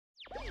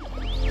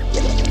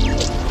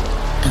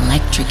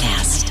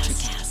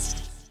Electrocast.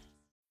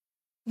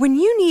 When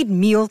you need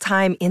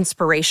mealtime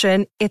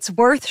inspiration, it's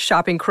worth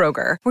shopping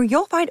Kroger, where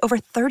you'll find over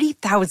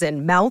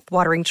 30,000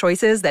 mouth-watering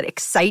choices that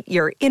excite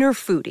your inner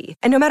foodie.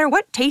 And no matter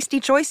what tasty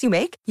choice you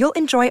make, you'll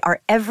enjoy our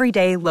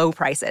everyday low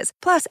prices,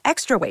 plus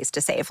extra ways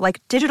to save,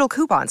 like digital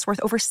coupons worth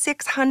over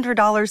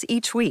 $600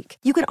 each week.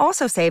 You can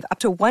also save up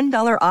to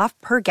 $1 off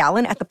per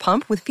gallon at the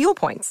pump with fuel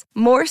points.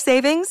 More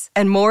savings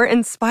and more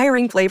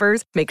inspiring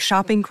flavors make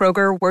shopping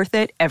Kroger worth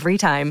it every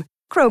time.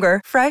 Kroger,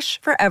 fresh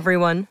for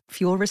everyone.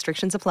 Fuel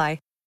restrictions apply.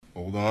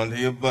 Hold on to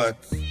your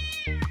butts.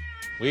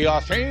 We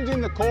are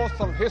changing the course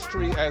of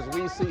history as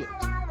we see it.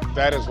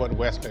 That is what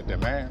Wesley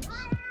demands.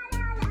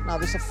 Now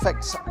this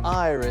affects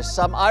Iris.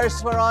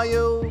 Iris, where are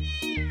you?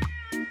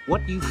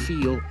 What you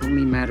feel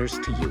only matters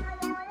to you.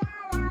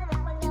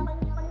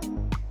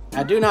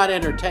 I do not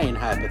entertain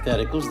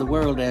hypotheticals. The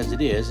world as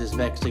it is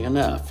vexing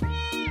enough.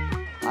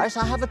 Iris,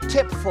 I have a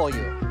tip for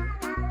you.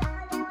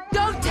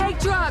 Don't take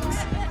drugs!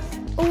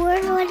 Or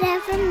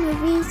Whatever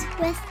Movies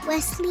with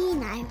Wesley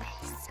and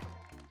Iris.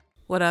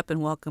 What up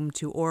and welcome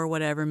to Or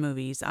Whatever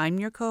Movies. I'm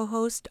your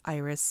co-host,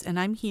 Iris, and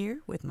I'm here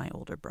with my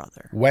older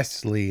brother,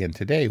 Wesley, and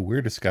today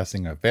we're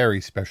discussing a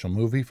very special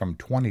movie from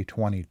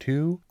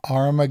 2022,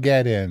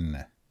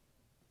 Armageddon.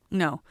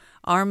 No,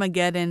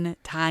 Armageddon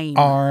Time.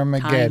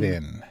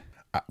 Armageddon.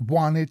 I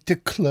wanted to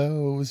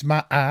close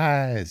my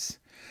eyes.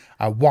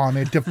 I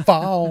wanted to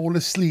fall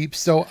asleep,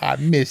 so I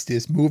missed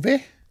this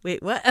movie.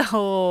 Wait, what?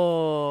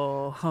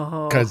 Oh.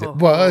 Because it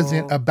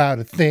wasn't about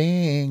a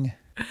thing.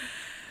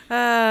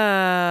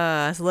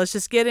 So let's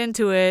just get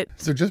into it.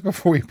 So just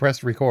before we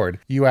pressed record,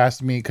 you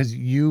asked me, because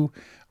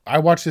I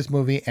watched this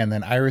movie and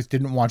then Iris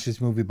didn't watch this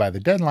movie by the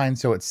deadline,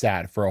 so it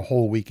sat for a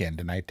whole weekend.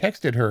 And I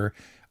texted her,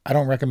 I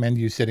don't recommend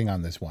you sitting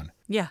on this one.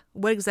 Yeah,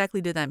 what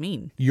exactly did that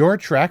mean? Your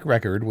track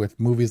record with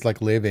movies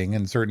like Living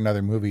and certain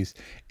other movies,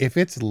 if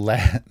it's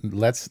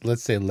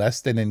let's say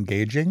less than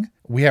engaging,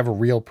 we have a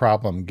real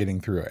problem getting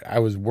through it. I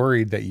was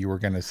worried that you were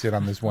going to sit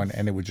on this one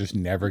and it would just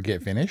never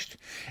get finished.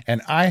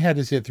 And I had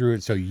to sit through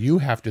it, so you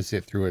have to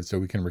sit through it so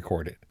we can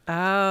record it.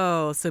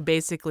 Oh, so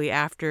basically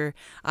after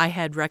I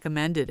had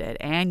recommended it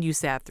and you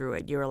sat through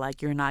it, you were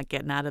like, you're not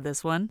getting out of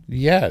this one?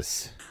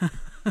 Yes.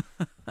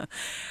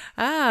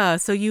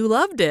 So you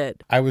loved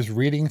it. I was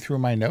reading through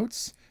my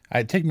notes.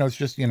 I take notes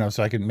just,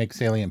 so I can make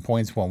salient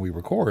points when we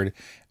record.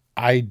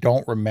 I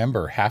don't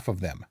remember half of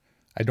them.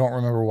 I don't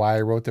remember why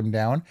I wrote them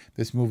down.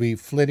 This movie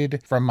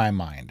flitted from my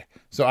mind.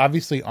 So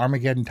obviously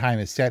Armageddon Time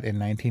is set in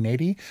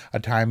 1980, a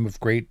time of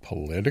great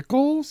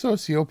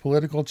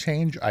socio-political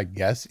change, I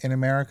guess, in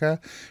America,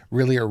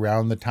 really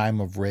around the time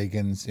of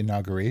Reagan's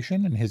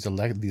inauguration and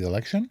the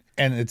election.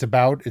 And it's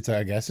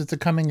a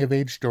coming of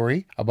age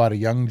story about a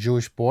young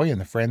Jewish boy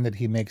and the friend that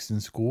he makes in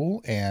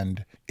school.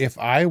 And if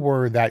I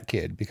were that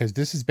kid, because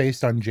this is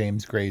based on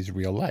James Gray's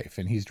real life,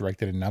 and he's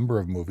directed a number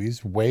of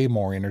movies, way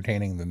more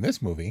entertaining than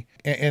this movie.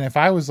 And if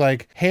I was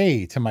like,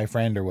 hey, to my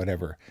friend or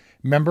whatever,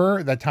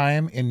 remember that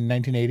time in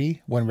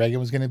 1980 when Reagan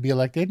was going to be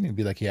elected? And he'd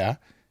be like, yeah.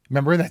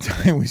 Remember that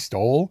time we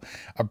stole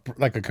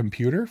a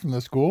computer from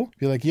the school?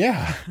 Be like,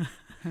 yeah.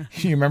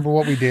 You remember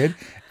what we did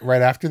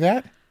right after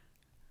that?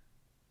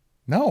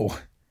 No.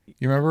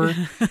 You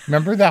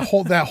remember that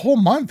whole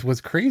month was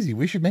crazy.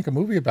 We should make a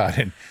movie about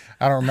it.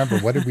 I don't remember.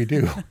 What did we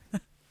do?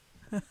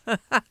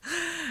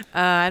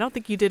 I don't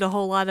think you did a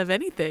whole lot of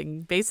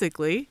anything,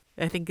 basically,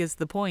 I think is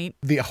the point.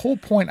 The whole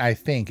point, I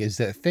think, is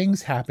that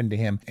things happen to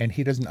him and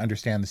he doesn't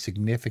understand the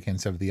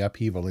significance of the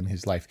upheaval in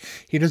his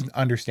life. He doesn't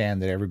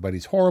understand that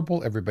everybody's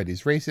horrible,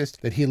 everybody's racist,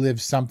 that he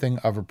lives something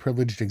of a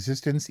privileged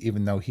existence,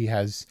 even though he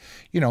has,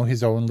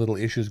 his own little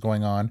issues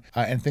going on.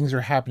 And things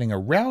are happening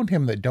around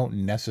him that don't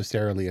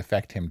necessarily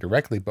affect him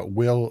directly, but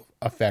will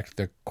affect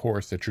the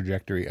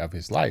trajectory of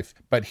his life.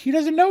 But he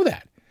doesn't know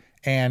that.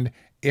 And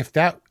if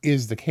that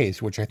is the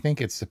case, which I think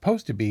it's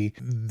supposed to be,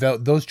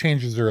 those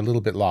changes are a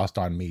little bit lost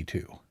on me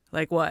too.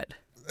 Like what?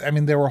 I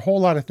mean, there were a whole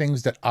lot of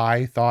things that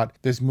I thought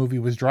this movie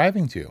was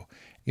driving to.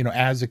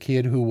 As a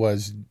kid who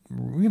was, a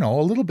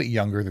little bit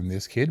younger than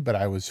this kid, but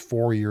I was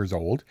 4 years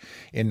old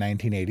in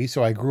 1980.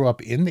 So I grew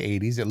up in the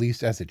 80s, at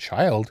least as a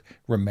child,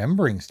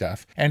 remembering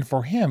stuff. And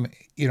for him,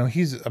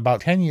 he's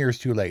about 10 years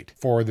too late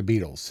for the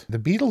Beatles. The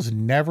Beatles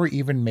never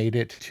even made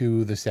it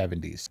to the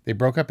 70s. They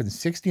broke up in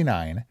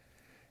 1969.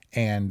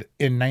 And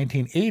in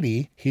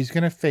 1980, he's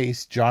going to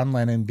face John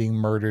Lennon being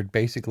murdered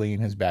basically in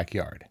his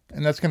backyard.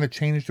 And that's going to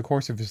change the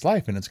course of his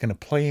life. And it's going to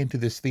play into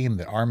this theme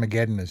that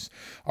Armageddon is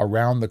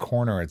around the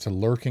corner. It's a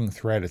lurking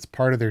threat. It's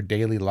part of their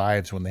daily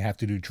lives when they have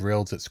to do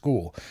drills at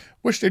school,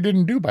 which they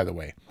didn't do, by the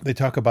way. They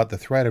talk about the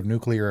threat of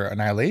nuclear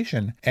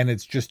annihilation, and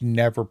it's just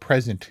never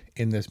present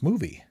in this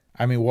movie.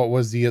 I mean, what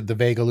was the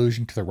vague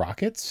allusion to the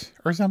rockets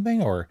or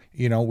something? Or,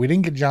 we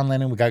didn't get John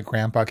Lennon. We got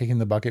Grandpa kicking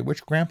the bucket,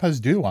 which grandpas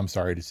do, I'm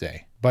sorry to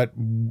say. But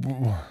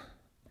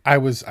I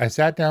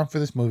sat down for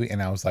this movie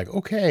and I was like,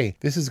 okay,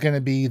 this is going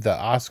to be the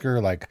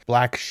Oscar,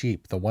 black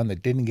sheep, the one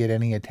that didn't get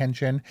any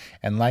attention.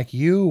 And like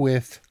you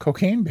with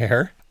Cocaine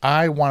Bear,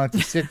 I wanted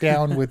to sit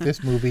down with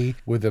this movie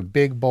with a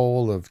big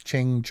bowl of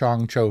ching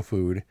chong cho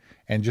food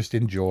and just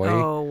enjoy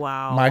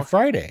my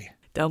Friday.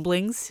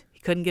 Dumplings.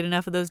 You couldn't get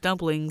enough of those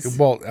dumplings.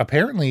 Well,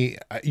 apparently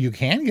you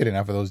can get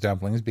enough of those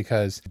dumplings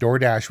because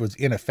DoorDash was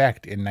in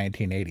effect in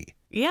 1980.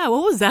 Yeah,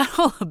 what was that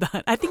all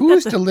about? I think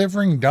Who's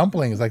delivering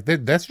dumplings? Like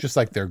that's just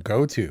like their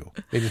go-to.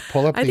 They just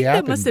pull up the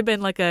app. That must have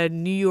been like a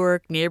New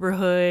York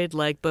neighborhood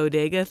like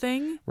bodega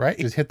thing. Right?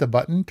 You just hit the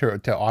button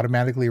to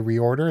automatically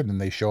reorder and then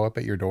they show up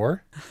at your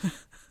door.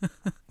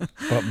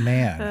 But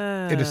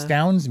man, it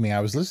astounds me.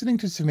 I was listening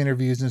to some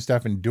interviews and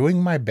stuff and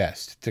doing my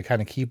best to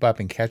kind of keep up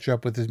and catch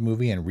up with this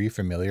movie and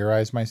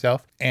refamiliarize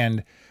myself.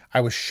 And I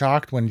was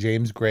shocked when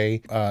James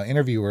Gray,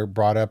 interviewer,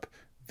 brought up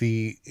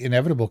the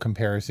inevitable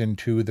comparison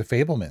to The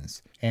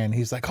Fabelmans. And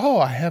he's like, oh,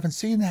 I haven't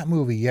seen that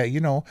movie yet. You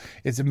know,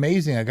 it's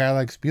amazing. A guy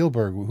like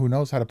Spielberg, who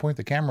knows how to point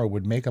the camera,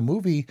 would make a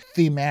movie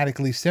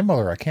thematically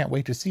similar. I can't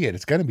wait to see it.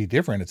 It's going to be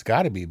different. It's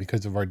got to be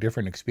because of our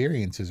different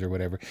experiences or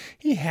whatever.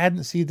 He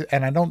hadn't seen it,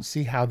 and I don't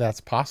see how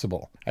that's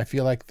possible. I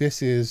feel like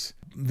this makes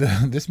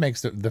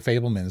the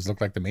Fabelmans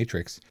look like The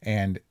Matrix.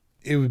 And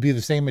it would be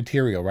the same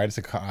material, right? It's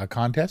a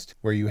contest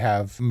where you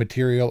have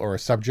material or a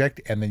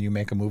subject and then you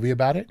make a movie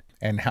about it.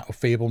 And how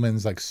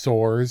Fabelman's like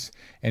soars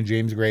and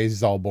James Gray's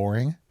is all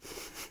boring.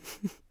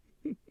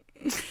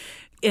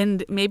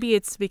 And maybe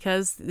it's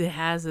because it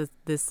has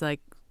this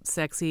like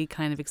sexy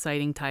kind of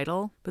exciting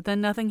title, but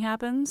then nothing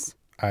happens.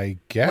 I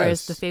guess.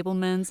 Whereas The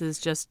Fabelmans is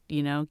just,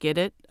 get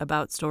it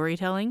about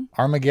storytelling.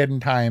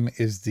 Armageddon Time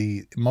is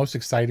the most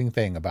exciting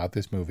thing about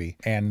this movie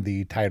and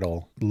the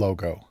title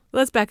logo.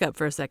 Let's back up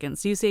for a second.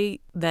 So you say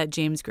that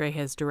James Gray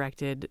has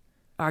directed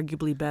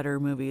arguably better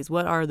movies.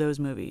 What are those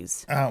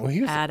movies?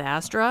 Ad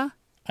Astra?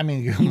 I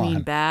mean, you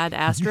mean Bad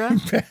Astra?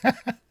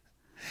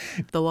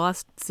 The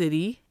Lost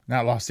City?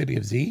 Not Lost City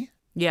of Z?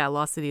 Yeah,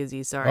 Lost City of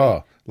Z, sorry.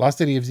 Oh, Lost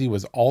City of Z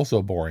was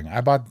also boring. I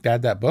bought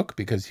Dad that book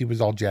because he was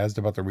all jazzed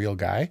about the real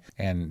guy,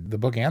 and the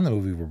book and the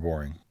movie were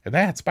boring. And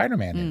that had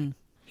Spider-Man in it.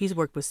 He's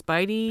worked with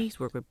Spidey, he's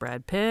worked with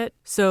Brad Pitt.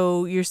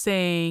 So you're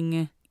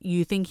saying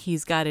you think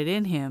he's got it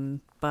in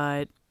him,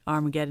 but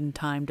Armageddon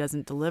Time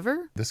doesn't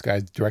deliver? This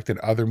guy's directed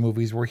other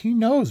movies where he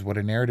knows what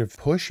a narrative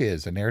push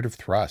is, a narrative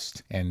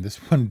thrust. And this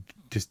one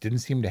just didn't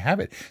seem to have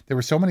it. There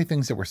were so many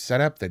things that were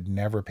set up that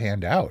never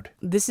panned out.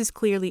 This is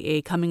clearly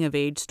a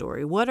coming-of-age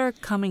story. What are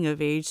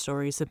coming-of-age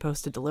stories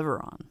supposed to deliver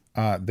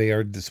on? They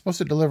are supposed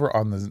to deliver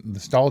on the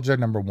nostalgia,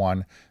 number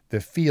one,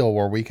 the feel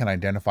where we can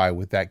identify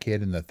with that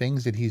kid and the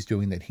things that he's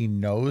doing that he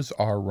knows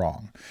are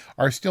wrong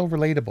are still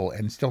relatable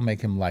and still make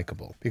him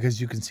likable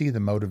because you can see the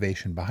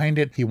motivation behind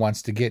it. He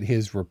wants to get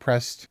his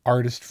repressed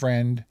artist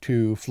friend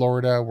to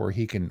Florida where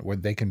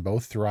they can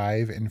both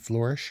thrive and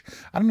flourish.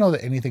 I don't know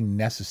that anything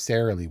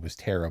necessarily was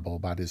terrible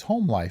about his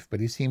home life,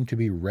 but he seemed to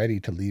be ready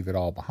to leave it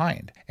all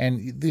behind.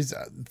 And these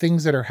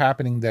things that are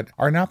happening that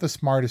are not the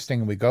smartest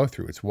thing we go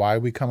through. It's why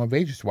we come of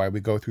age. It's why we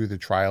go through the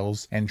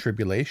trials and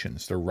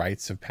tribulations, the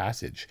rites of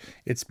passage.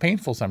 It's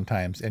painful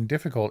sometimes and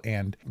difficult,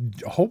 and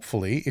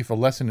hopefully, if a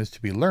lesson is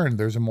to be learned,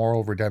 there's a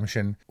moral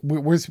redemption.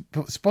 We're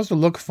supposed to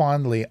look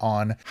fondly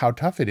on how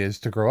tough it is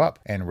to grow up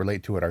and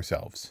relate to it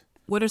ourselves.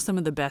 What are some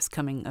of the best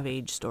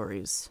coming-of-age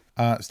stories?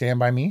 Stand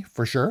By Me,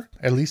 for sure.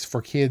 At least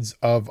for kids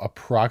of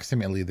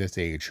approximately this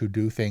age who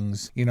do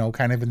things,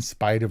 kind of in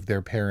spite of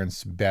their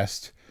parents'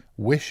 best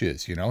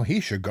wishes.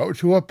 He should go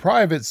to a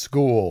private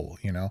school,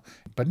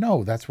 But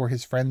no, that's where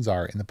his friends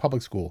are, in the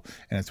public school.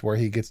 And it's where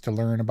he gets to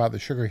learn about the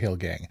Sugar Hill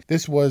Gang.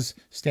 This was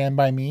Stand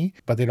By Me,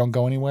 but they don't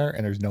go anywhere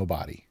and there's no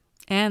body.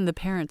 And the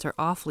parents are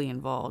awfully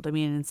involved. I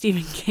mean, in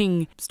Stephen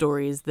King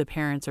stories, the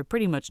parents are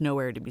pretty much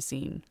nowhere to be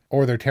seen.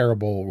 Or they're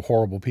terrible,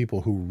 horrible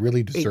people who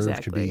really deserve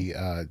to be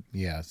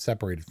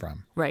separated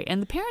from. Right.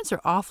 And the parents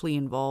are awfully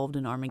involved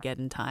in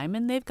Armageddon Time,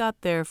 and they've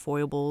got their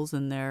foibles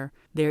and their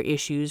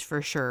issues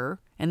for sure.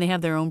 And they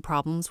have their own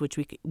problems, which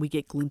we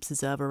get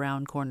glimpses of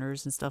around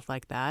corners and stuff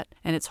like that.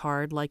 And it's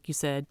hard, like you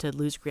said, to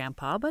lose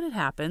Grandpa, but it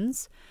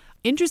happens.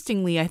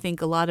 Interestingly, I think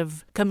a lot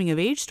of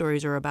coming-of-age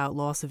stories are about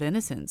loss of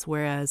innocence,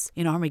 whereas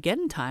in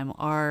Armageddon Time,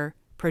 our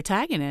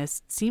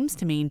protagonist seems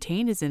to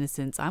maintain his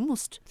innocence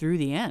almost through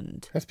the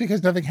end. That's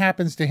because nothing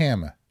happens to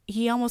him.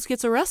 He almost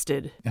gets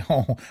arrested.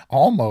 Oh,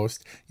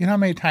 almost. You know how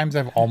many times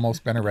I've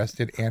almost been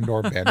arrested and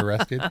or been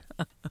arrested?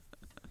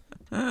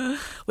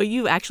 Well,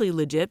 you've actually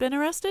legit been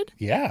arrested?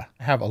 Yeah.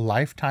 I have a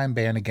lifetime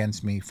ban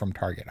against me from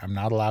Target. I'm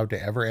not allowed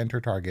to ever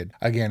enter Target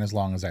again as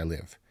long as I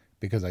live,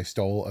 because I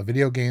stole a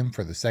video game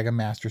for the Sega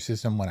Master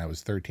System when I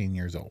was 13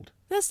 years old.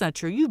 That's not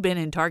true. You've been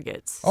in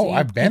Targets. Oh,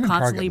 I've been in Target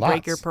lots. You constantly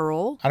break your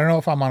parole? I don't know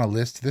if I'm on a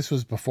list. This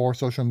was before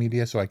social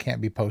media, so I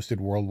can't be posted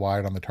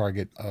worldwide on the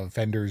Target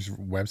offenders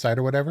website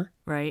or whatever.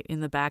 Right, in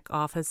the back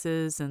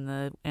offices and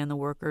the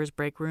workers'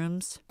 break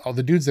rooms. Oh,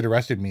 the dudes that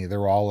arrested me, they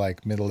were all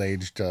like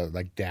middle-aged,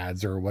 like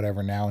dads or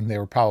whatever now, and they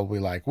were probably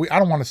like, I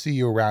don't want to see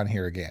you around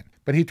here again.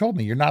 But he told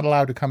me, you're not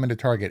allowed to come into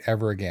Target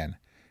ever again.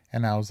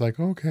 And I was like,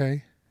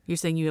 okay. You're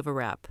saying you have a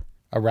rap?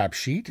 A rap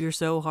sheet? You're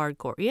so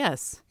hardcore.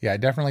 Yes. Yeah, I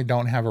definitely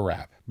don't have a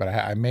rap, but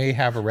I may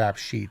have a rap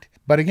sheet.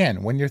 But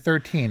again, when you're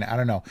 13, I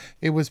don't know.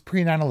 It was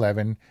pre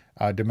 9/11.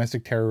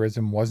 Domestic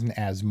terrorism wasn't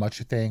as much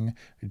a thing.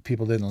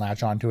 People didn't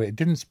latch onto it. It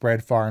didn't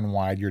spread far and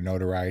wide, your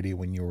notoriety,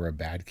 when you were a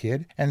bad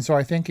kid. And so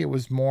I think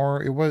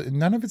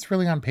none of it's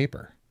really on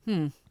paper.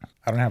 I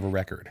don't have a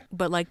record.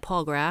 But like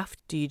Paul Graff,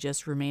 do you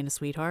just remain a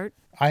sweetheart?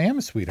 I am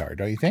a sweetheart,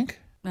 don't you think?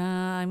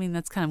 I mean,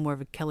 that's kind of more of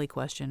a Kelly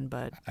question,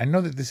 but... I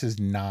know that it's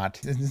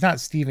not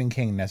Stephen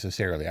King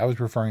necessarily. I was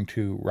referring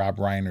to Rob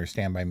Reiner's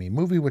Stand By Me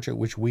movie,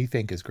 which we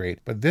think is great.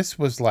 But this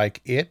was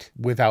like it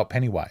without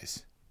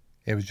Pennywise.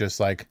 It was just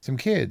like some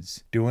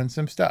kids doing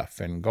some stuff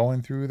and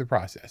going through the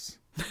process.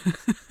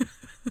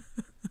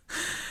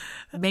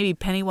 Maybe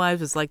Pennywise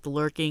was like the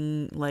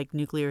lurking, like,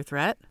 nuclear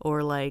threat,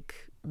 or like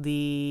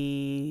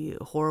the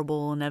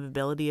horrible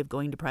inevitability of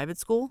going to private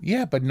school.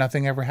 Yeah, but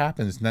nothing ever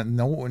happens.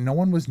 No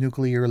one was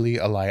nuclearly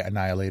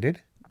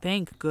annihilated.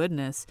 Thank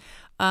goodness.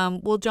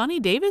 Well,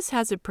 Johnny Davis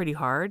has it pretty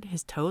hard.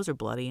 His toes are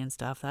bloody and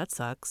stuff. That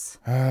sucks.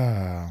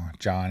 Oh,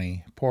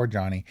 Johnny. Poor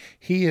Johnny.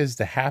 He is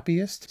the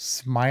happiest,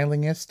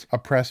 smilingest,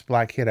 oppressed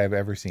black kid I've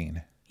ever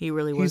seen. He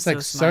really was. He's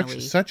like smiley.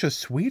 such a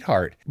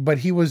sweetheart. But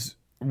he was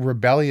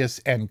rebellious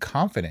and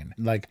confident.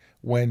 Like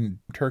when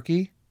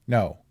Turkey?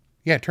 No.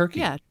 Yeah, Turkey.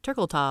 Yeah,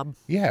 Turkletop.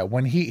 Yeah,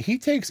 when he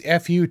takes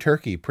F.U.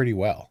 Turkey pretty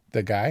well.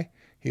 The guy,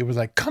 he was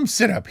like, come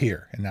sit up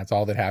here. And that's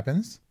all that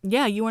happens.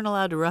 Yeah, you weren't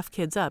allowed to rough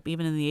kids up,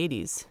 even in the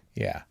 80s.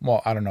 Yeah,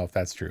 well, I don't know if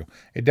that's true.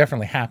 It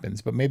definitely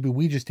happens, but maybe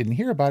we just didn't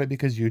hear about it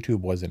because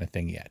YouTube wasn't a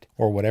thing yet.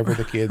 Or whatever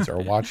the kids are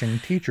watching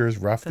teachers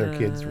rough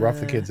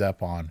the kids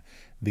up on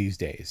these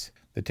days.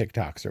 The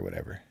TikToks or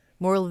whatever.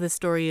 Moral of this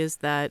story is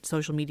that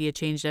social media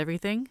changed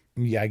everything?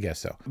 Yeah, I guess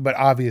so. But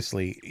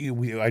obviously,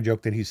 I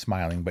joke that he's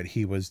smiling, but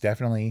he was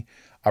definitely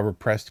a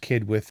repressed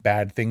kid with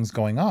bad things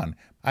going on.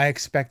 I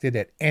expected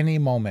at any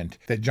moment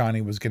that Johnny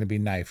was going to be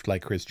knifed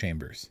like Chris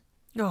Chambers.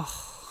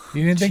 Oh,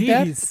 you didn't think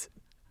that?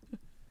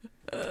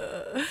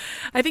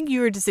 I think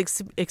you were just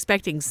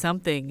expecting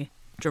something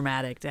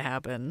dramatic to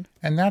happen.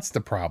 And that's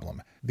the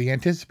problem. The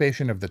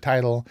anticipation of the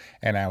title,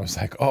 and I was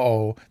like,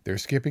 oh, they're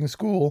skipping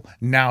school.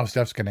 Now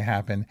stuff's going to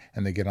happen.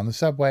 And they get on the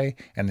subway,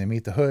 and they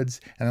meet the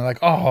hoods, and they're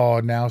like, oh,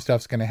 now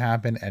stuff's going to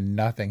happen, and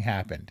nothing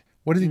happened.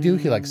 What did he do?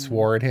 He like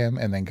swore at him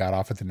and then got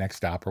off at the next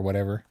stop or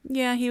whatever?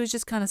 Yeah, he was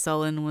just kind of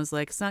sullen and was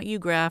like, it's not you,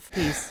 Graff.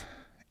 Peace.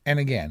 And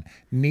again,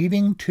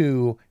 needing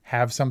to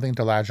have something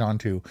to latch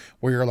onto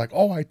where you're like,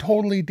 oh, I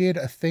totally did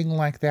a thing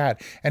like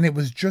that. And it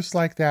was just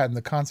like that and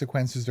the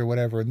consequences or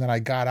whatever. And then I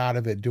got out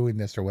of it doing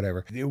this or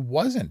whatever. It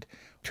wasn't.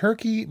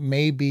 Turkey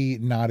may be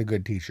not a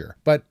good teacher,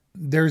 but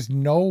there's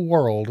no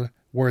world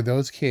where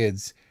those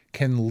kids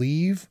can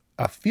leave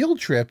a field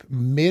trip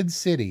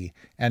mid-city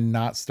and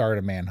not start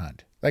a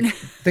manhunt. Like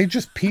they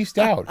just pieced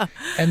out.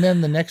 And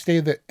then the next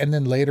day and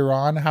then later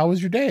on, how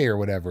was your day or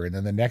whatever? And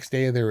then the next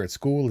day they're at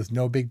school is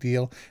no big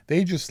deal.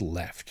 They just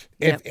left.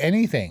 Yep. If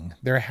anything,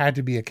 there had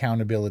to be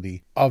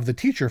accountability of the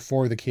teacher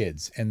for the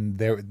kids. And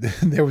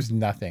there was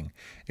nothing.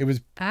 It was,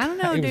 I don't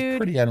know, it dude. was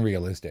pretty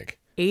unrealistic.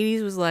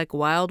 80s was like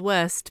Wild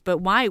West, but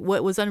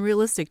what was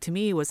unrealistic to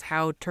me was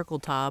how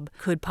Turkletop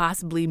could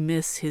possibly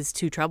miss his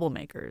two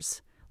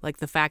troublemakers. Like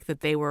the fact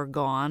that they were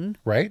gone.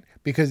 Right?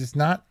 Because it's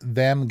not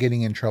them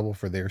getting in trouble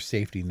for their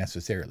safety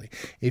necessarily.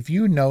 If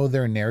you know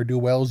they're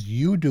ne'er-do-wells,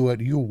 you do it.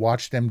 You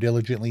watch them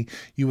diligently.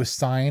 You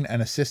assign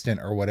an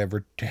assistant or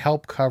whatever to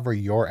help cover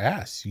your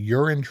ass.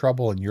 You're in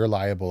trouble and you're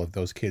liable if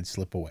those kids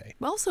slip away.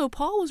 Also,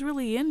 Paul was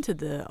really into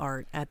the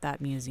art at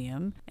that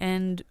museum.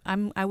 And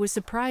I was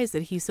surprised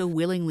that he so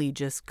willingly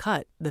just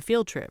cut the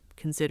field trip,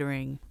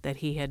 considering that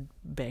he had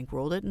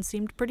bankrolled it and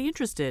seemed pretty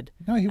interested.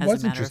 No, he was interested.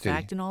 As a matter of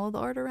fact, in all of the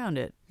art around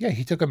it. Yeah,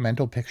 he took a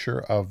mental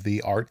picture of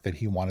the art that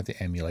he wanted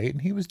to emulate,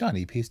 and he was done.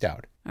 He pieced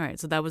out. All right,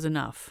 so that was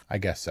enough. I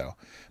guess so.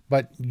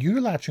 But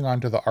you're latching on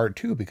to the art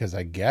too, because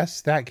I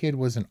guess that kid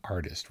was an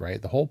artist,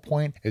 right? The whole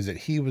point is that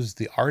he was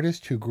the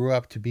artist who grew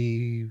up to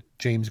be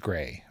James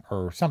Gray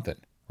or something,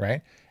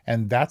 right?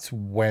 And that's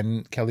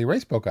when Kelly Ray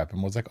spoke up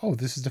and was like, oh,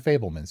 this is the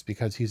Fabelmans,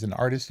 because he's an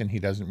artist and he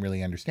doesn't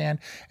really understand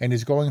and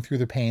is going through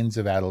the pains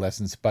of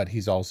adolescence, but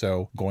he's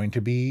also going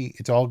to be,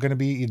 it's all going to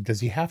be,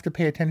 does he have to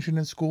pay attention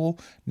in school?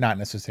 Not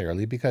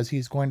necessarily, because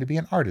he's going to be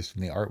an artist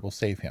and the art will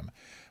save him.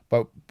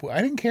 But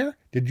I didn't care.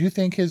 Did you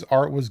think his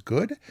art was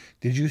good?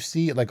 Did you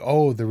see like,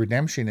 oh, the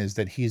redemption is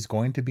that he's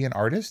going to be an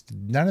artist?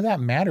 None of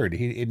that mattered.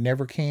 It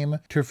never came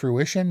to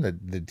fruition.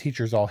 The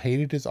teachers all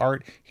hated his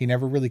art. He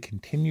never really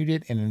continued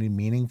it in any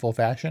meaningful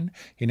fashion.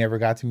 He never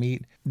got to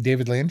meet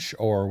David Lynch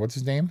or what's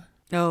his name?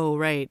 Oh,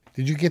 right.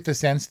 Did you get the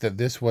sense that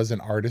this was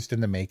an artist in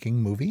the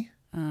making movie?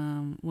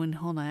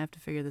 Hold on, I have to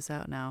figure this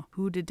out now.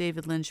 Who did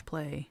David Lynch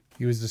play?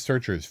 He was the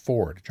Searchers,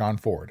 John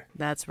Ford.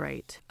 That's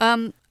right.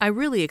 I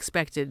really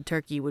expected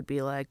Turkey would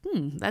be like,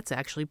 that's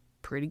actually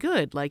pretty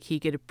good. Like he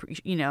could,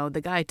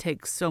 the guy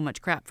takes so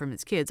much crap from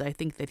his kids. I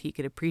think that he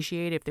could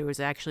appreciate if there was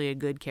actually a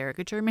good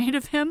caricature made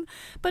of him.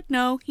 But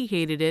no, he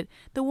hated it.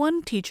 The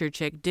one teacher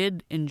chick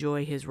did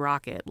enjoy his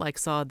rocket, like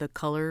saw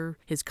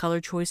his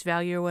color choice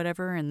value or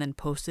whatever, and then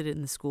posted it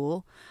in the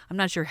school. I'm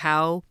not sure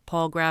how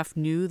Paul Graff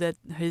knew that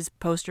his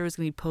poster was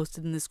going to be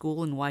posted in the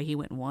school and why he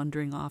went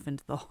wandering off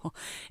into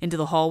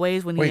the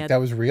hallways when Wait, that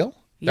was real?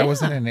 That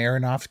wasn't an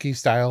Aronofsky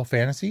style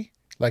fantasy?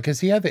 Like, because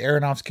he had the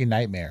Aronofsky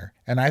nightmare,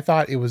 and I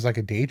thought it was like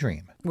a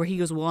daydream. Where he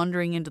goes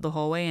wandering into the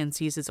hallway and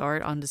sees his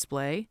art on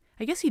display.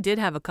 I guess he did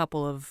have a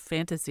couple of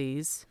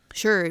fantasies.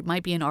 Sure, it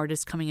might be an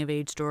artist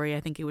coming-of-age story. I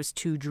think it was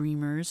Two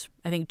Dreamers.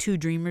 I think Two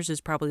Dreamers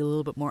is probably a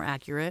little bit more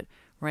accurate,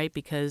 right?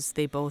 Because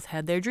they both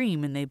had their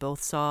dream, and they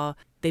both saw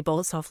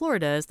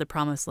Florida as the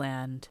promised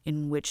land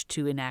in which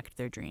to enact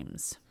their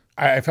dreams.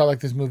 I felt like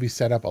this movie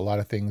set up a lot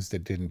of things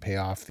that didn't pay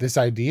off. This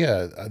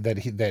idea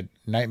that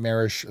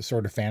nightmarish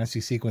sort of fantasy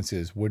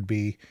sequences would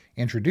be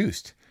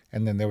introduced.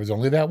 And then there was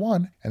only that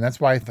one. And that's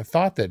why I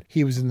thought that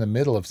he was in the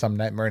middle of some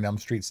Nightmare on Elm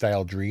Street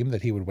style dream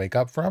that he would wake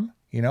up from,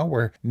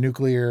 where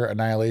nuclear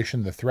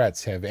annihilation, the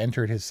threats have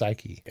entered his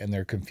psyche and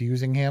they're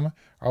confusing him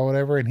or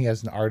whatever. And he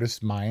has an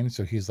artist's mind.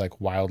 So he's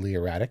like wildly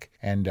erratic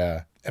and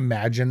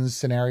imagines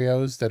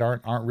scenarios that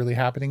aren't really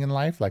happening in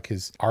life. Like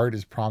his art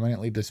is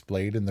prominently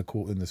displayed in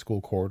the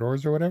school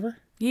corridors or whatever.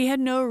 He had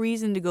no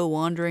reason to go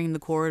wandering the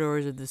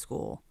corridors of the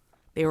school.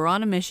 They were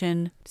on a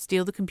mission to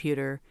steal the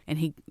computer, and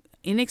he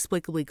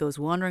inexplicably goes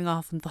wandering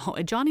off in the hall.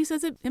 Johnny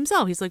says it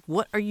himself. He's like,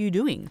 "What are you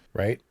doing?"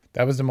 Right?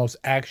 That was the most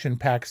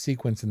action-packed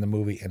sequence in the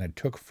movie, and it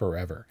took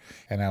forever.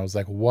 And I was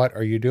like, what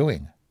are you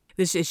doing?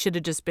 It should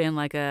have just been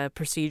like a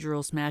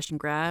procedural smash and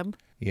grab.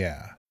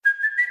 Yeah.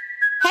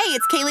 Hey,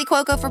 it's Kaylee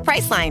Cuoco for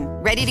Priceline.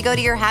 Ready to go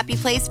to your happy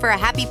place for a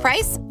happy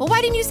price? Well,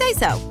 why didn't you say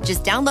so?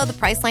 Just download the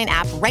Priceline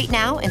app right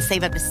now and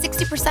save up to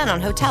 60%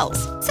 on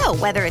hotels. So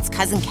whether it's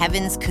Cousin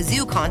Kevin's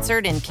Kazoo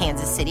Concert in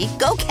Kansas City,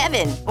 go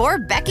Kevin, or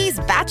Becky's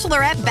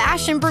Bachelorette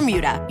Bash in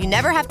Bermuda, you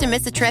never have to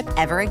miss a trip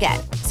ever again.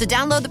 So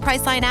download the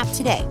Priceline app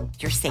today.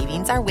 Your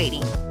savings are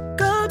waiting.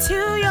 Go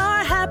to your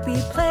happy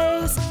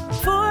place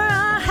for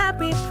a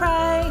happy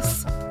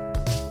price.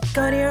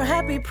 Go to your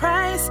happy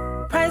price,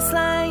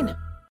 Priceline.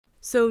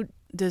 So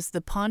does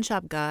the pawn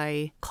shop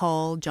guy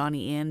call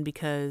Johnny in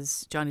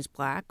because Johnny's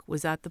black?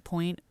 Was that the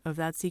point of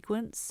that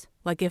sequence?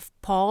 Like if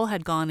Paul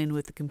had gone in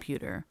with the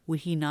computer, would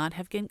he not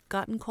have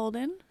gotten called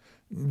in?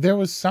 There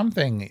was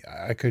something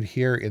I could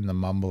hear in the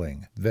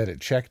mumbling that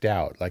it checked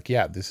out. Like,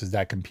 yeah, this is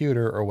that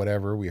computer or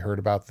whatever. We heard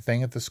about the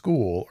thing at the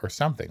school or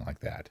something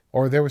like that.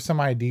 Or there was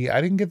some idea. I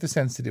didn't get the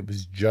sense that it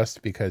was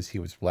just because he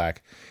was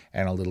black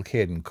and a little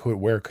kid and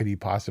where could he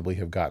possibly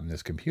have gotten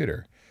this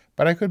computer?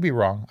 But I could be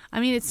wrong.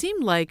 I mean, it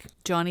seemed like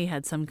Johnny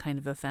had some kind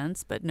of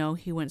offense, but no,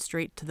 he went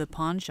straight to the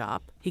pawn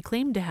shop. He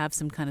claimed to have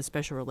some kind of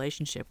special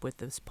relationship with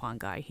this pawn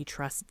guy. He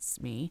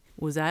trusts me.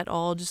 Was that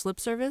all just lip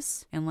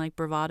service and like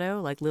bravado,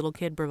 like little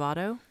kid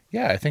bravado?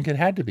 Yeah, I think it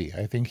had to be.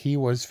 I think he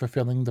was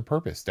fulfilling the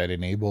purpose that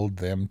enabled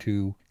them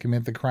to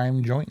commit the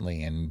crime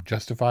jointly and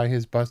justify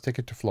his bus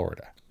ticket to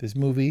Florida. This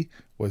movie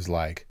was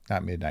like,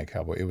 not Midnight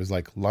Cowboy, it was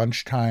like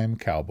Lunchtime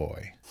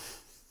Cowboy.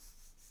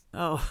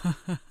 Oh.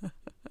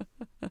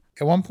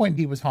 At one point,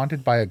 he was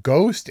haunted by a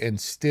ghost and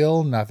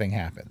still nothing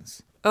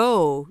happens.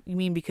 Oh, you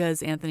mean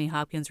because Anthony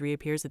Hopkins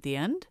reappears at the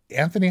end?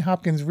 Anthony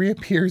Hopkins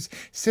reappears,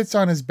 sits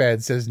on his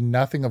bed, says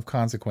nothing of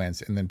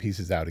consequence, and then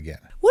pieces out again.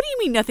 What do you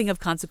mean nothing of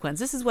consequence?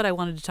 This is what I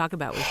wanted to talk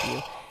about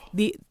with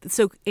you.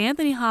 So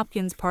Anthony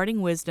Hopkins'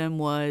 parting wisdom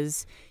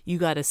was, you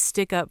got to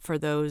stick up for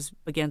those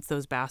against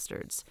those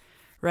bastards,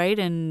 right?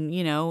 And,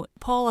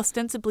 Paul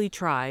ostensibly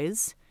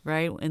tries,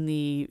 right, in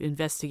the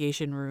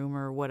investigation room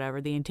or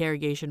whatever, the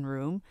interrogation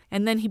room.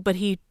 And then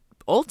he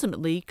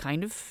ultimately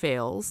kind of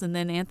fails. And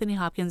then Anthony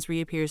Hopkins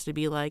reappears to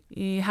be like,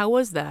 how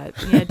was that?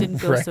 Yeah, it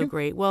didn't go right? so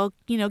great. Well,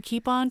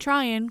 keep on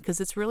trying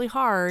because it's really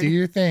hard. Do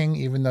your thing,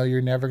 even though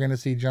you're never going to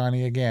see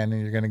Johnny again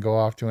and you're going to go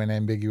off to an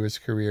ambiguous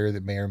career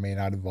that may or may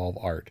not involve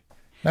art.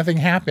 Nothing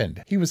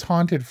happened. He was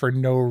haunted for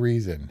no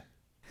reason.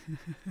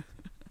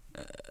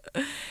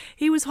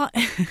 He was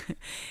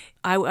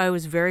I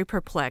was very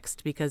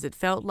perplexed because it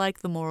felt like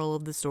the moral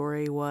of the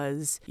story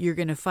was you're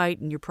going to fight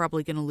and you're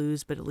probably going to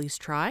lose, but at least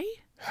try.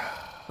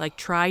 Like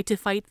try to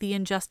fight the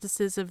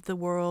injustices of the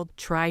world,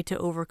 try to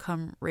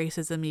overcome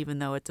racism, even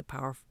though it's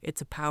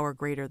a power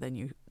greater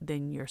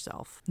than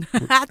yourself.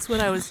 That's what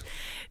I was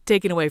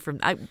taken away from.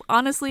 I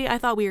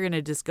thought we were going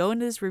to just go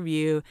into this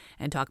review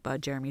and talk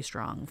about Jeremy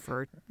Strong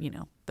for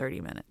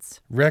 30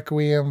 minutes.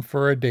 Requiem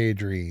for a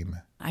Daydream.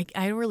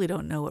 I really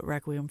don't know what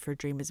Requiem for a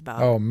Dream is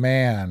about. Oh,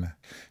 man.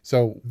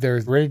 So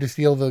they're ready to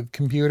steal the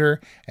computer,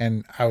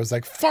 and I was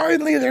like,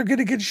 finally, they're going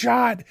to get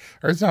shot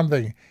or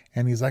something.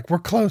 And he's like, we're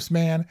close,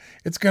 man.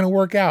 It's going to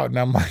work out. And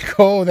I'm like,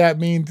 oh, that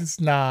means it's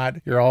not.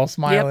 You're all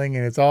smiling,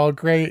 and it's all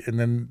great. And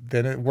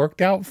then it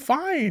worked out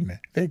fine.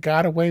 They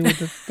got away with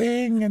the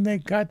thing, and they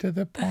got to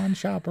the pawn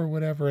shop or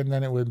whatever, and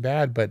then it went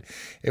bad. But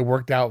it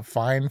worked out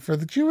fine for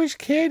the Jewish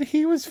kid.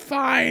 He was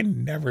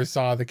fine. never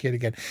saw the kid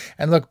again.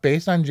 And look,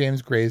 based on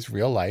James Gray's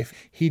real life,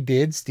 he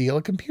did steal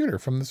a computer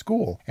from the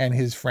school. And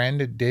his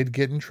friend did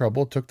get in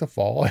trouble, took the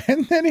fall,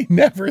 and then he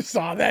never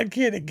saw that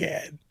kid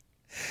again.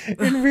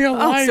 In real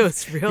life, so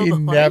it's real he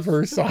life.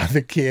 never saw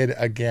the kid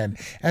again.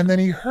 And then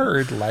he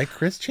heard, like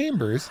Chris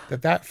Chambers,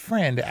 that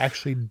friend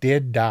actually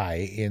did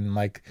die in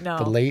like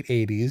the late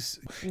 80s.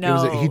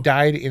 No. He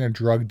died in a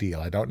drug deal.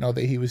 I don't know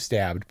that he was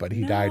stabbed, but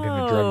he died in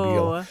a drug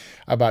deal.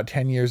 About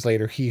 10 years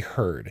later, he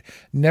heard.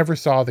 Never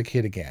saw the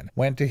kid again.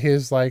 Went to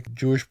his like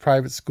Jewish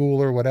private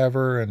school or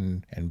whatever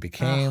and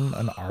became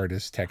an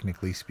artist,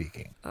 technically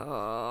speaking.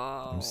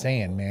 I'm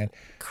saying, man.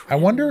 I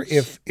wonder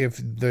if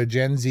the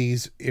Gen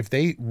Zs, if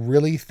they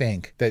really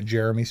think that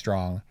Jeremy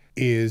Strong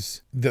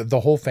is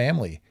the whole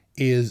family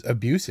is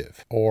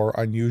abusive or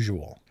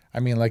unusual. I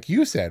mean, like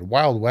you said,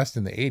 Wild West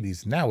in the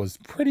 80s, and that was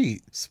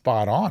pretty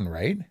spot on,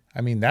 right?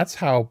 I mean, that's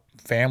how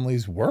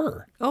families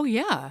were. Oh,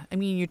 yeah. I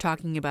mean, you're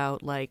talking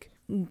about like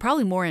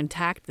probably more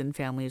intact than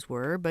families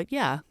were, but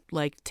yeah,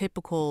 like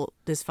typical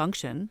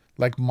dysfunction.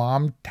 Like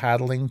mom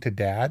tattling to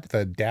dad,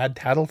 the dad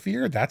tattle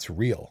fear, that's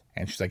real.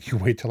 And she's like, you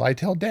wait till I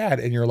tell dad.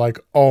 And you're like,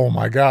 oh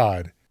my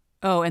God.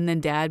 Oh, and then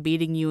dad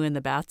beating you in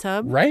the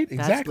bathtub? Right,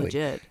 exactly. That's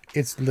legit.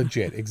 It's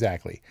legit,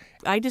 exactly.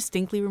 I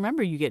distinctly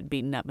remember you getting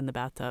beaten up in the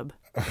bathtub.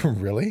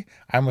 Really?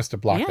 I must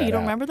have blocked that out. Yeah, you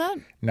don't remember that?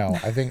 No,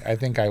 I think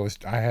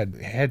I had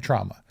head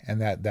trauma, and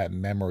that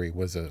memory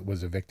was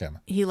a victim.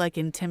 He like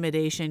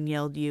intimidation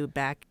yelled you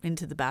back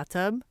into the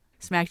bathtub,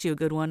 smacked you a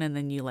good one, and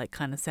then you like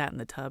kind of sat in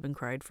the tub and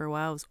cried for a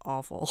while. It was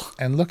awful.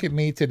 And look at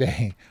me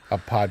today, a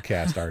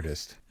podcast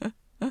artist.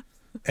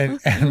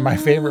 And my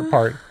favorite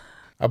part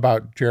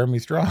about Jeremy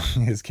Strong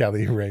is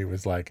Kelly Ray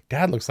was like,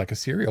 Dad looks like a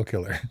serial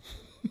killer.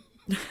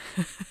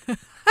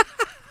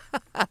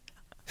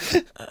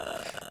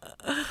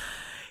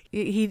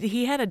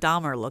 He had a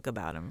Dahmer look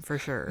about him for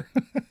sure.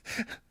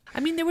 I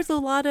mean, there was a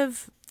lot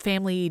of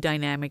family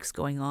dynamics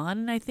going on,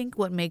 and I think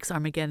what makes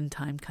Armageddon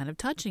Time kind of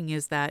touching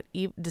is that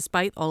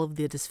despite all of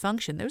the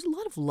dysfunction, there's a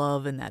lot of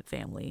love in that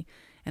family.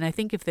 And I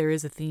think if there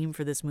is a theme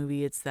for this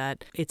movie, it's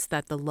that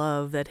the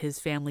love that his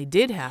family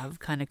did have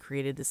kind of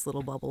created this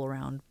little bubble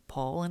around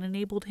Paul and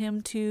enabled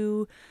him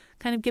to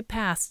kind of get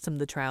past some of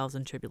the trials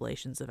and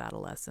tribulations of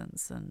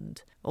adolescence,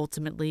 and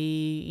ultimately,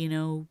 you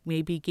know,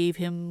 maybe gave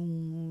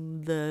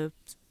him the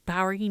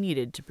power he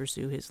needed to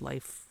pursue his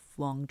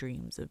lifelong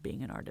dreams of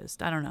being an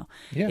artist. I don't know.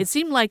 Yeah. It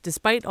seemed like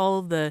despite all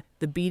of the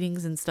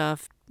beatings and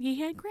stuff,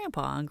 he had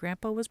Grandpa, and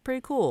Grandpa was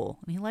pretty cool,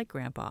 and he liked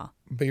Grandpa.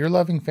 But your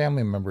loving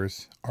family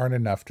members aren't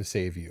enough to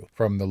save you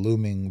from the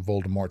looming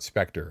Voldemort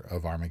specter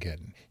of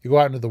Armageddon. You go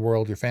out into the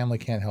world, your family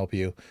can't help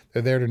you.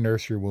 They're there to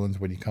nurse your wounds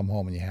when you come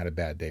home and you had a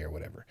bad day or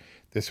whatever.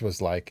 This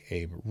was like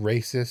a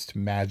racist,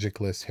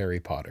 magicless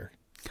Harry Potter.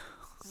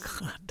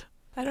 God.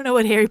 I don't know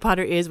what Harry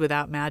Potter is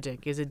without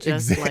magic. Is it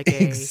just like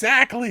a...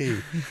 Exactly.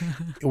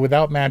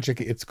 Without magic,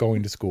 it's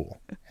going to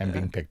school and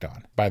being picked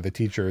on by the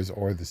teachers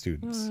or the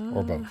students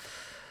or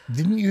both.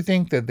 Didn't you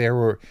think that there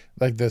were,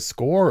 like the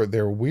score,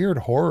 there were weird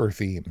horror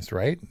themes,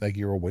 right? Like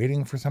you were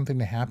waiting for something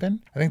to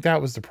happen? I think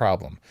that was the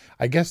problem.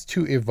 I guess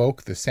to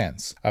evoke the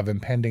sense of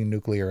impending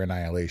nuclear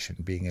annihilation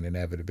being an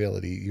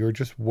inevitability, you're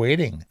just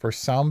waiting for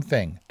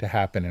something to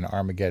happen in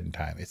Armageddon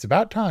Time. It's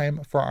about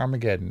time for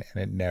Armageddon,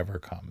 and it never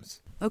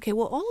comes. Okay,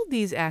 well, all of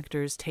these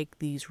actors take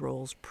these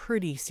roles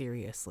pretty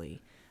seriously.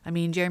 I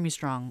mean, Jeremy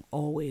Strong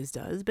always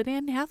does, but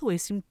Anne Hathaway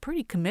seemed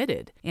pretty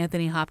committed.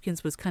 Anthony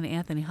Hopkins was kind of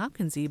Anthony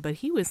Hopkins-y, but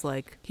he was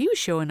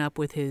showing up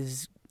with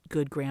his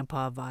good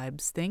grandpa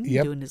vibes thing,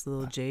 doing his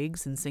little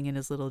jigs and singing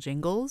his little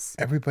jingles.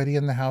 Everybody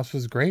in the house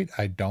was great.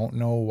 I don't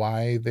know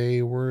why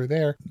they were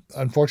there.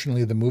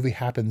 Unfortunately, the movie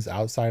happens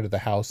outside of the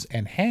house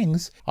and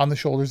hangs on the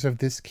shoulders of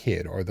this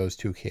kid or those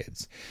two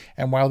kids.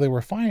 And while they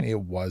were fine, it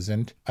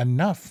wasn't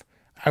enough.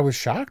 I was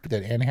shocked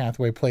that Anne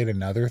Hathaway played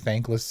another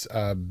thankless,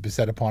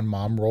 beset upon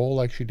mom role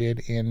like she did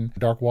in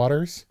Dark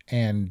Waters,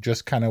 and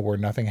just kind of where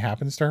nothing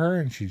happens to her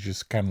and she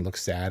just kind of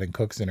looks sad and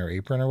cooks in her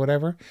apron or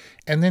whatever.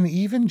 And then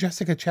even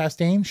Jessica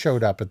Chastain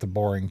showed up at the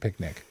boring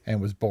picnic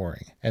and was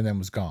boring and then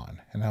was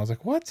gone. And I was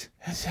like, what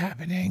is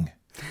happening?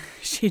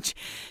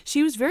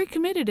 She was very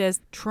committed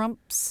as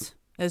Trump's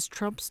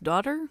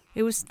daughter.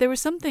 There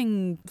was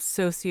something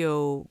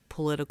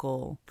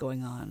socio-political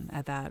going on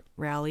at that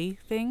rally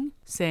thing,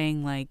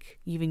 saying like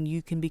even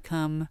you can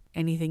become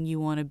anything you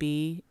want to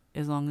be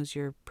as long as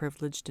you're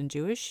privileged and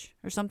Jewish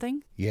or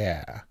something.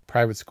 Yeah,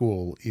 private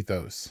school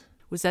ethos.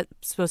 Was that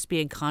supposed to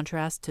be in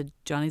contrast to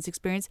Johnny's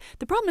experience?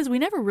 The problem is we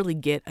never really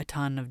get a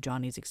ton of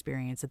Johnny's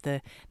experience.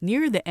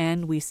 Near the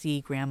end, we see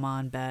Grandma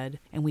in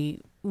bed, and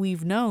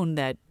we've known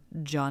that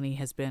Johnny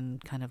has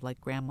been kind of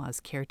like Grandma's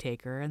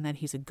caretaker and that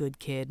he's a good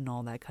kid and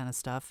all that kind of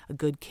stuff. A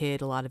good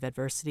kid, a lot of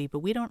adversity, but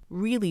we don't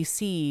really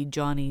see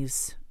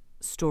Johnny's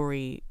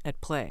story at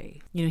play.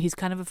 You know, he's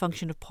kind of a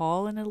function of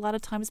Paul, and a lot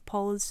of times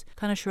Paul is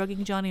kind of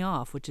shrugging Johnny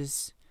off, which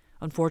is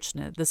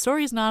unfortunate. The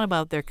story is not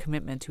about their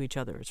commitment to each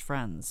other as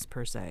friends,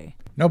 per se.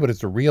 No, but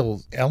it's a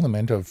real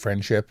element of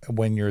friendship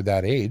when you're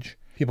that age.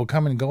 people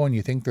come and go and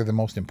you think they're the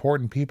most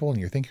important people and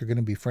you think you're going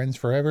to be friends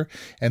forever.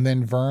 And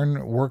then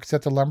Vern works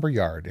at the lumber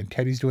yard and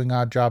Teddy's doing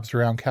odd jobs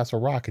around Castle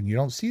Rock and you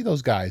don't see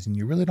those guys and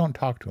you really don't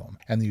talk to them.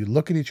 And you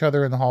look at each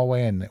other in the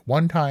hallway, and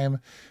one time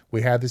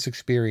we had this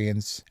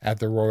experience at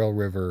the Royal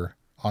River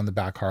on the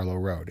back Harlow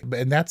Road.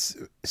 And that's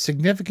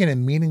significant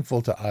and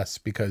meaningful to us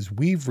because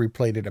we've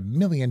replayed it a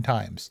million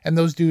times. And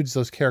those dudes,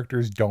 those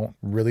characters don't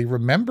really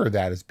remember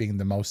that as being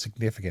the most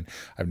significant.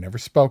 I've never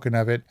spoken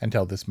of it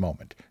until this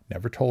moment.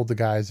 Never told the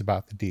guys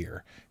about the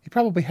deer. He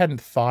probably hadn't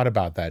thought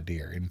about that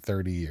deer in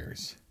 30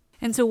 years.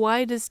 And so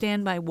why does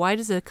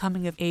a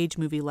coming of age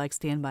movie like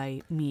Stand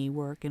By Me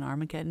work in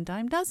Armageddon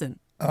Time doesn't?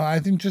 I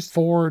think just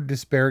four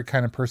disparate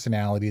kind of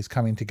personalities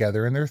coming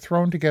together, and they're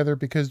thrown together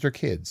because they're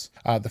kids.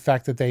 The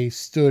fact that they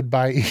stood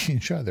by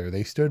each other,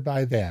 they stood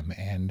by them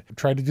and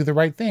tried to do the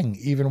right thing,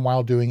 even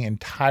while doing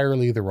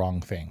entirely the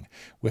wrong thing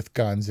with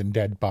guns and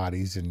dead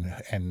bodies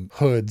and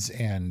hoods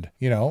and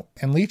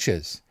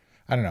leeches.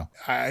 I don't know.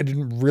 I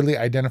didn't really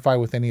identify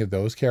with any of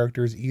those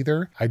characters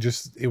either.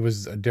 It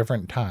was a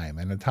different time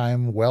and a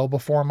time well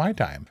before my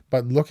time.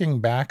 But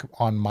looking back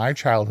on my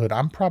childhood,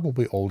 I'm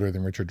probably older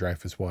than Richard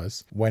Dreyfuss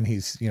was when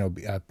he's,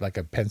 like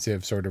a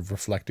pensive sort of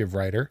reflective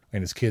writer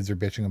and his kids are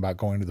bitching about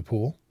going to the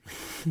pool.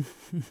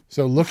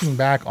 So looking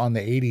back on the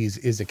 80s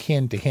is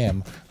akin to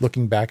him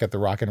looking back at the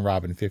Rockin'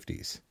 Robin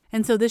 50s.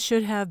 And so this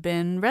should have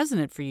been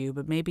resonant for you,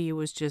 but maybe it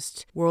was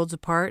just worlds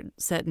apart,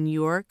 set in New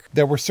York.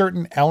 There were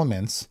certain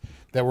elements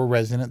that were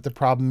resonant. The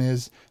problem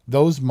is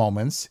those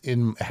moments,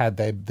 had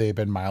they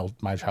been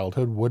my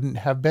childhood, wouldn't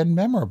have been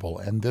memorable.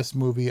 And this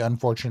movie,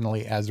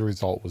 unfortunately, as a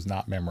result, was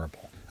not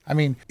memorable. I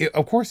mean,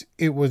 of course,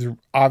 it was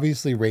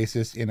obviously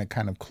racist in a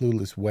kind of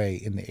clueless way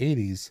in the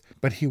 80s,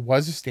 but he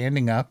was a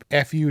standing up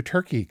F.U.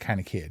 turkey kind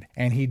of kid.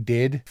 And he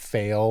did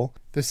fail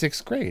the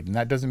 6th grade. And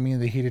that doesn't mean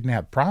that he didn't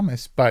have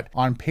promise, but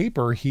on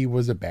paper, he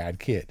was a bad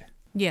kid.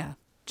 Yeah,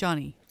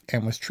 Johnny.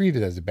 And was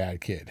treated as a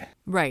bad kid.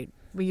 Right.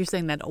 But you're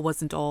saying that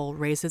wasn't all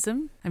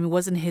racism? I mean,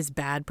 wasn't his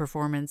bad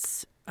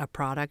performance a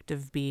product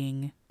of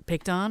being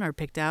picked on or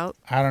picked out?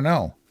 I don't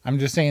know. I'm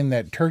just saying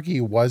that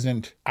Turkey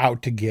wasn't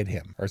out to get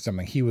him or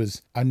something. He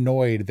was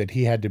annoyed that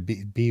he had to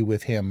be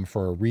with him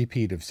for a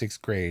repeat of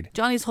 6th grade.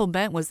 Johnny's whole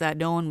bent was that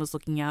no one was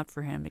looking out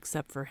for him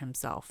except for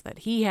himself, that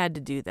he had to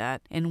do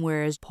that. And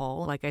whereas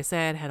Paul, like I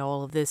said, had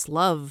all of this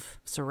love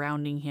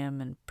surrounding him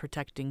and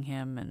protecting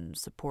him and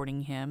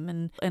supporting him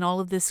and all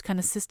of this kind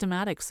of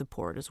systematic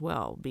support as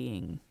well,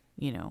 being,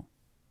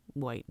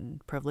 white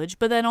and privileged.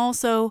 But then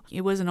also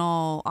it wasn't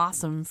all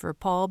awesome for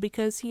Paul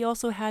because he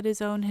also had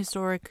his own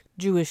historic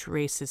Jewish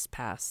racist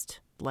past,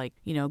 like,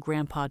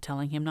 grandpa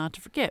telling him not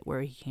to forget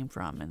where he came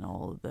from and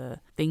all of the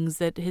things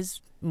that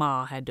his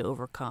ma had to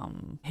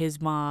overcome. His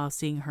ma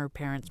seeing her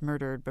parents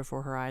murdered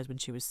before her eyes when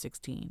she was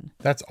 16.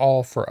 That's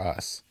all for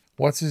us.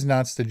 What's his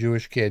nuts, the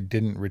Jewish kid,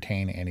 didn't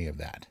retain any of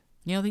that.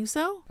 You don't think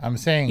so? I'm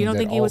saying you don't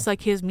think he was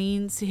like his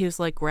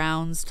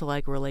grounds to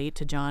like relate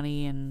to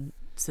Johnny and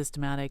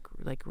systematic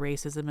like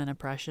racism and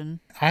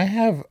oppression? I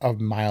have a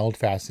mild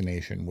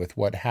fascination with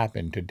what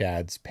happened to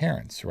Dad's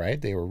parents,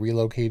 right? They were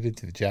relocated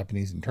to the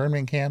Japanese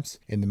internment camps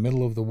in the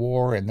middle of the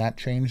war, and that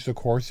changed the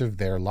course of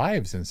their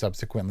lives and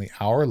subsequently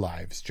our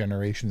lives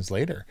generations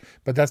later.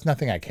 But that's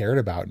nothing I cared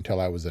about until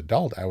I was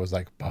adult. I was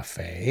like,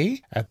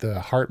 buffet at the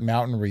Heart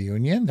Mountain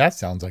reunion? That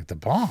sounds like the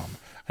bomb.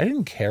 I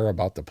didn't care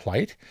about the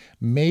plight.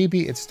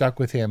 Maybe it stuck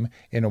with him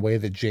in a way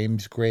that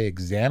James Gray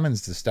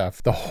examines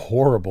the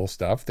horrible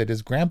stuff that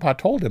his grandpa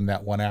told him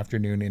that one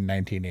afternoon in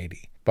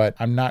 1980. But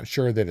I'm not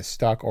sure that it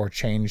stuck or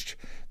changed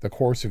the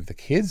course of the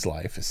kid's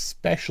life,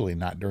 especially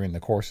not during the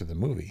course of the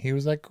movie. He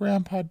was like,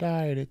 Grandpa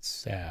died, it's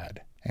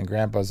sad. And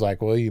Grandpa's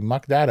like, well, you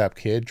mucked that up,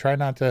 kid. Try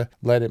not to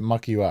let it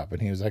muck you up. And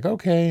he was like,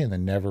 okay. And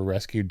then never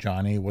rescued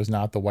Johnny, was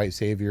not the white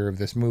savior of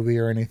this movie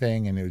or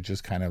anything. And it was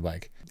just kind of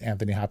like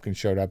Anthony Hopkins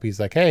showed up. He's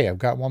like, hey, I've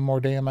got one more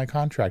day in my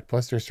contract.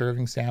 Plus they're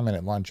serving salmon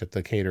at lunch at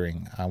the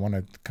catering. I want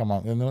to come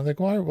on. And they're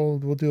like, well,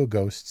 we'll do a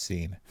ghost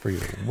scene for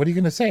you. What are you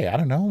going to say? I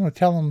don't know. I'm going to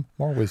tell him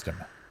more wisdom.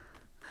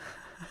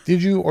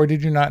 Did you or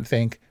did you not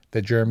think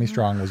that Jeremy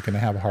Strong was going to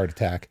have a heart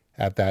attack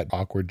at that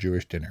awkward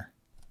Jewish dinner?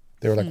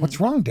 They were like,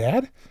 what's wrong,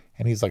 Dad?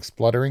 And he's like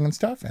spluttering and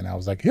stuff. And I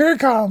was like, here it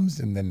comes.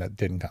 And then it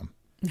didn't come.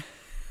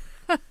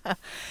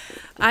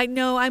 I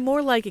know. I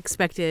more like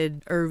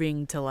expected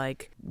Irving to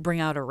like bring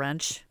out a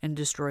wrench and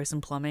destroy some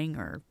plumbing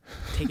or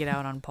take it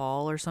out on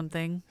Paul or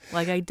something.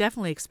 Like I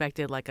definitely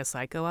expected like a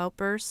psycho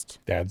outburst.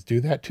 Dads do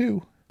that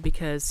too.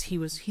 Because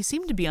he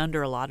seemed to be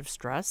under a lot of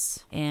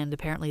stress, and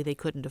apparently they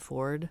couldn't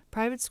afford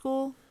private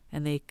school,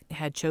 and they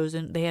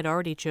had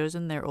already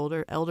chosen their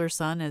elder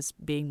son as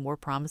being more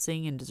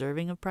promising and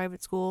deserving of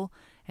private school.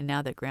 And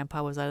now that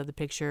Grandpa was out of the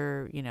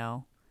picture,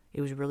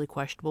 it was really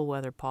questionable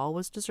whether Paul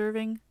was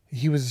deserving.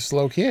 He was a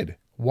slow kid.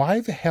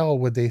 Why the hell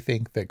would they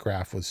think that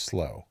Graff was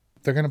slow?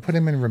 They're going to put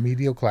him in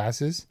remedial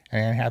classes.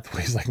 And Anne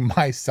Hathaway's like,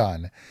 my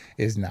son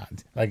is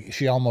not. Like,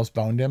 she almost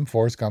boned him,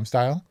 Forrest Gump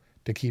style,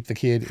 to keep the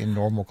kid in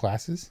normal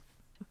classes.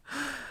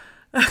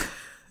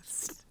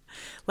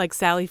 Like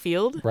Sally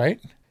Field? Right?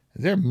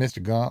 Is there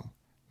Mr. Gump?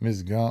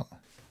 Mrs. Gump?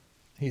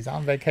 He's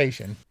on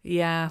vacation.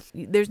 Yeah,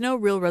 there's no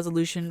real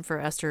resolution for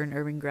Esther and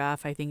Irving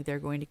Graf. I think they're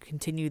going to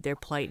continue their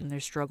plight and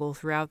their struggle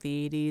throughout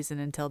the 80s and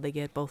until they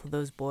get both of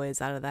those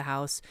boys out of the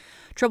house.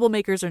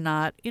 Troublemakers or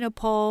not,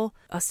 Paul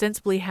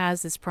ostensibly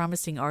has this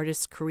promising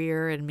artist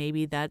career, and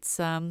maybe that's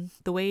the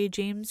way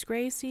James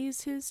Gray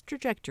sees his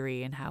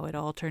trajectory and how it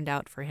all turned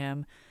out for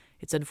him.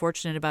 It's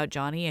unfortunate about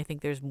Johnny. I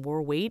think there's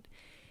more weight.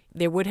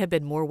 There would have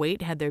been more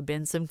weight had there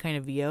been some kind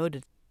of VO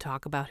to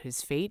talk about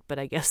his fate, but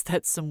I guess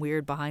that's some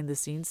weird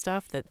behind-the-scenes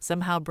stuff that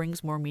somehow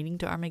brings more meaning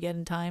to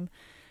Armageddon Time.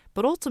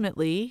 But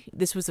ultimately,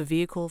 this was a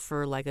vehicle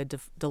for like a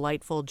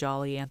delightful,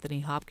 jolly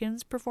Anthony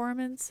Hopkins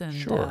performance and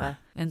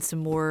some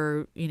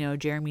more,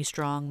 Jeremy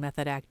Strong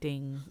method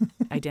acting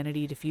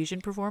identity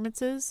diffusion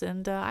performances.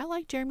 And I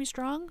like Jeremy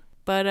Strong,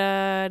 but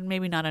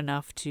maybe not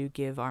enough to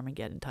give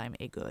Armageddon Time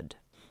a good.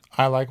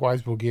 I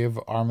likewise will give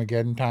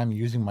Armageddon Time,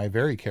 using my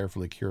very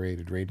carefully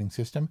curated rating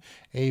system,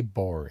 a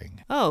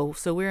boring. Oh,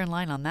 so we're in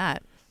line on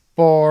that.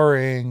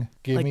 Boring.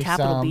 Give like me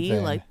capital something. B,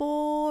 like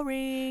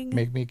boring.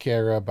 Make me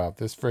care about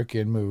this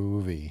freaking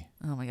movie.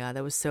 Oh my God,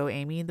 that was so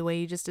Amy the way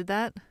you just did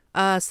that.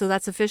 So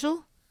that's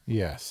official?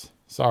 Yes.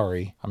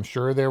 Sorry. I'm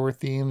sure there were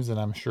themes, and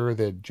I'm sure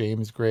that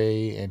James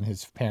Gray and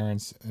his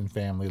parents and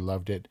family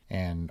loved it.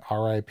 And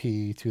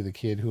R.I.P. to the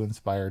kid who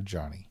inspired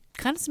Johnny.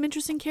 Kind of some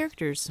interesting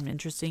characters, some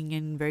interesting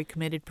and very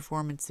committed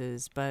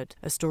performances, but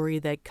a story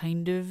that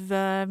kind of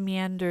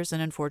meanders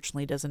and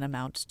unfortunately doesn't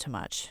amount to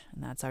much.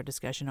 And that's our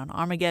discussion on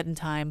Armageddon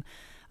Time,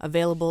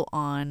 available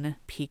on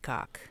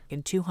Peacock.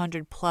 And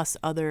 200 plus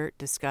other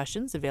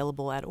discussions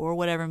available at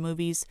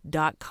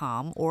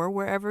orwhatevermovies.com or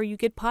wherever you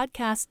get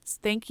podcasts.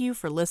 Thank you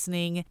for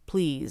listening.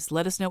 Please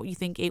let us know what you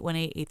think,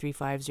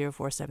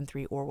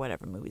 818-835-0473 or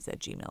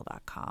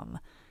whatevermovies@gmail.com.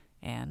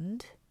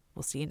 And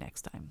we'll see you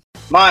next time.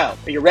 Miles,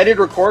 are you ready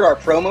to record our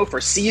promo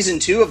for Season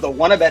 2 of the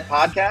Wanna Bet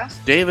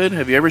podcast? David,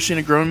 have you ever seen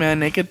a grown man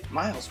naked?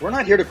 Miles, we're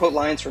not here to quote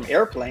lines from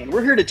Airplane.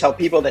 We're here to tell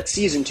people that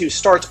Season 2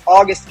 starts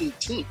August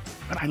 18th.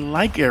 But I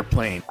like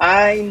Airplane.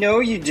 I know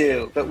you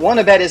do, but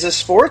Wanna Bet is a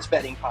sports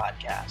betting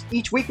podcast.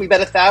 Each week we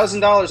bet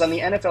 $1,000 on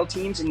the NFL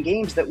teams and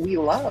games that we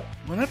love.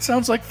 Well, that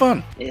sounds like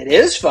fun. It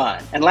is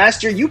fun. And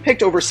last year you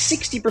picked over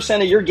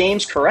 60% of your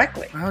games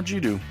correctly. How'd you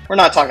do? We're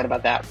not talking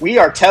about that. We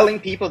are telling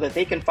people that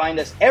they can find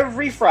us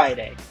every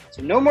Friday.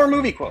 So no more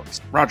movie quotes.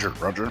 Roger.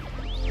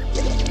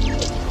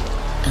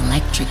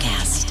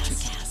 Electricast.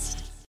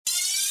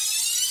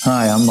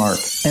 Hi, I'm Mark.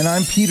 And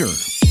I'm Peter.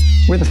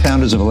 We're the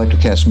founders of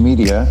Electricast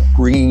Media,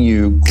 bringing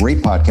you great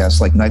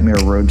podcasts like Nightmare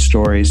Road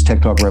Stories,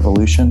 Tech Talk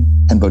Revolution,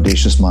 and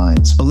Bodacious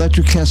Minds.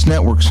 Electricast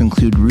networks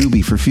include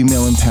Ruby for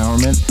female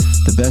empowerment,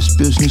 the Best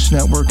Business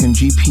Network, and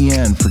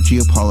GPN for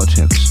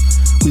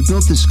geopolitics. We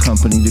built this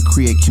company to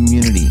create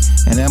community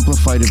and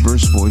amplify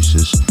diverse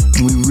voices,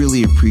 and we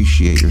really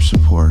appreciate your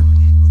support.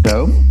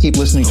 So, keep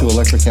listening to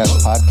Electricast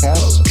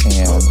podcasts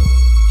and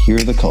hear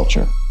the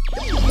culture.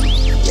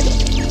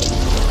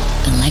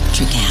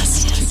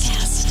 Electricast.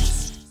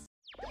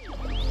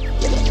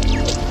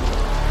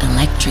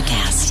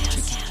 Electricast.